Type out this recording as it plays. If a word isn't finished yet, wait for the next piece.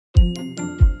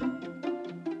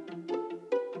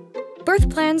Birth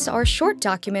plans are short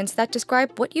documents that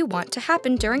describe what you want to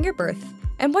happen during your birth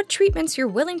and what treatments you're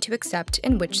willing to accept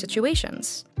in which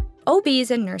situations.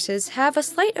 OBs and nurses have a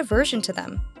slight aversion to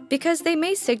them because they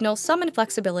may signal some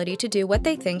inflexibility to do what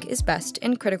they think is best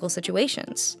in critical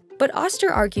situations. But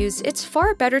Oster argues it's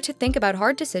far better to think about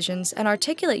hard decisions and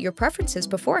articulate your preferences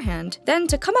beforehand than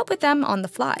to come up with them on the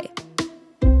fly.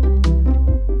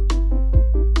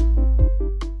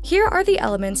 Here are the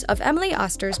elements of Emily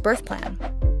Oster's birth plan.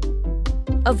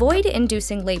 Avoid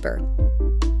inducing labor.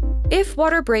 If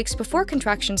water breaks before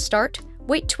contractions start,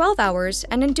 wait 12 hours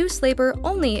and induce labor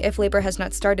only if labor has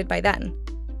not started by then.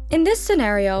 In this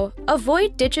scenario,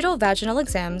 avoid digital vaginal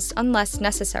exams unless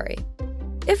necessary.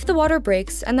 If the water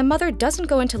breaks and the mother doesn't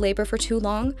go into labor for too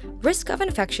long, risk of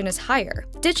infection is higher.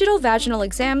 Digital vaginal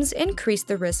exams increase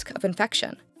the risk of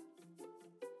infection.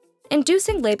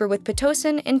 Inducing labor with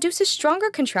Pitocin induces stronger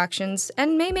contractions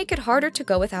and may make it harder to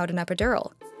go without an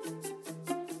epidural.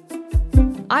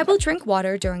 I will drink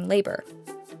water during labor.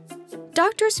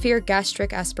 Doctors fear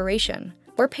gastric aspiration,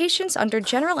 where patients under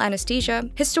general anesthesia,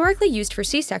 historically used for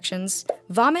C-sections,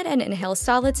 vomit and inhale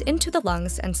solids into the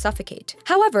lungs and suffocate.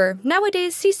 However,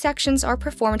 nowadays C-sections are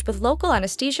performed with local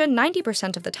anesthesia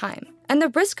 90% of the time, and the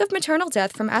risk of maternal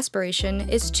death from aspiration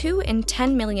is 2 in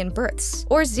 10 million births,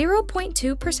 or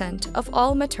 0.2% of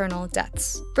all maternal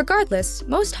deaths. Regardless,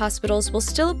 most hospitals will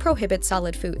still prohibit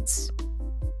solid foods.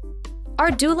 Our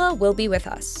doula will be with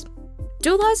us.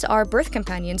 Doulas are birth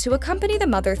companions who accompany the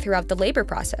mother throughout the labor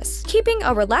process, keeping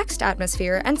a relaxed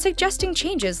atmosphere and suggesting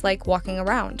changes like walking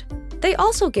around. They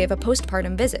also give a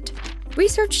postpartum visit.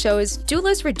 Research shows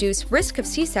doulas reduce risk of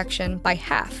C-section by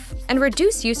half and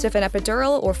reduce use of an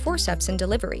epidural or forceps in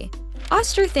delivery.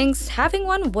 Oster thinks having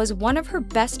one was one of her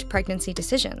best pregnancy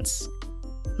decisions.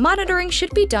 Monitoring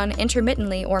should be done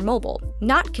intermittently or mobile,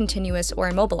 not continuous or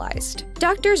immobilized.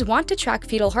 Doctors want to track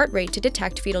fetal heart rate to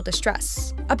detect fetal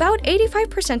distress. About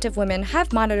 85% of women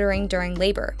have monitoring during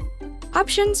labor.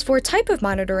 Options for type of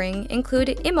monitoring include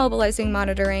immobilizing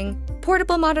monitoring,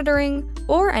 portable monitoring,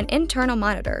 or an internal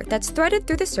monitor that's threaded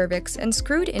through the cervix and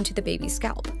screwed into the baby's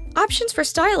scalp. Options for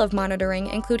style of monitoring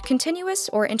include continuous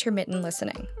or intermittent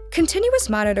listening. Continuous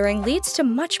monitoring leads to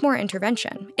much more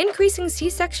intervention, increasing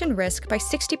C-section risk by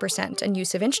 60% and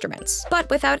use of instruments, but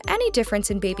without any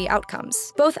difference in baby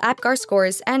outcomes, both APGAR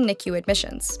scores and NICU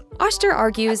admissions. Oster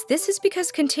argues this is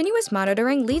because continuous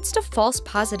monitoring leads to false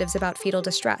positives about fetal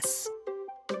distress.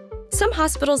 Some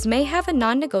hospitals may have a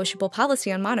non-negotiable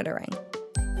policy on monitoring.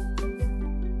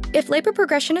 If labor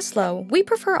progression is slow, we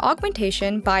prefer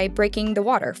augmentation by breaking the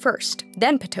water first,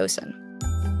 then Pitocin.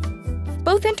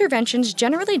 Both interventions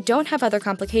generally don't have other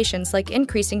complications like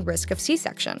increasing risk of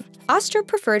C-section. Oster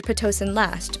preferred Pitocin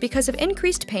last because of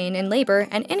increased pain in labor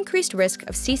and increased risk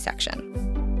of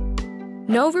C-section.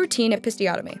 No routine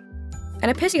episiotomy.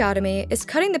 An episiotomy is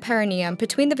cutting the perineum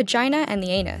between the vagina and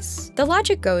the anus. The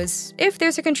logic goes, if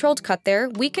there's a controlled cut there,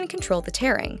 we can control the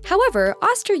tearing. However,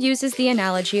 Oster uses the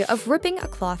analogy of ripping a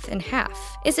cloth in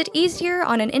half. Is it easier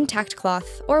on an intact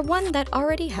cloth or one that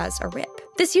already has a rip?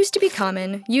 This used to be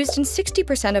common, used in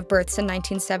 60% of births in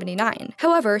 1979.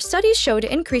 However, studies showed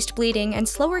increased bleeding and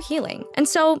slower healing, and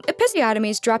so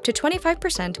episiotomies dropped to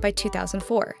 25% by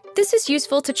 2004. This is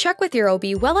useful to check with your OB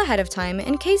well ahead of time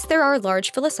in case there are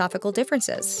large philosophical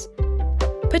differences.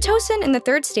 Pitocin in the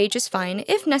third stage is fine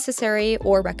if necessary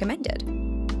or recommended.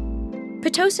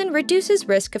 Pitocin reduces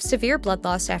risk of severe blood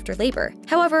loss after labor.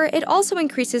 However, it also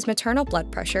increases maternal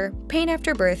blood pressure, pain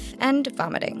after birth, and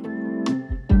vomiting.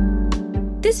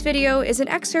 This video is an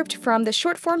excerpt from the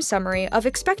Shortform summary of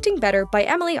Expecting Better by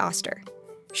Emily Oster.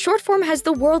 Shortform has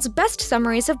the world's best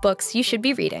summaries of books you should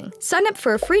be reading. Sign up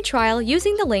for a free trial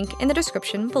using the link in the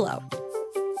description below.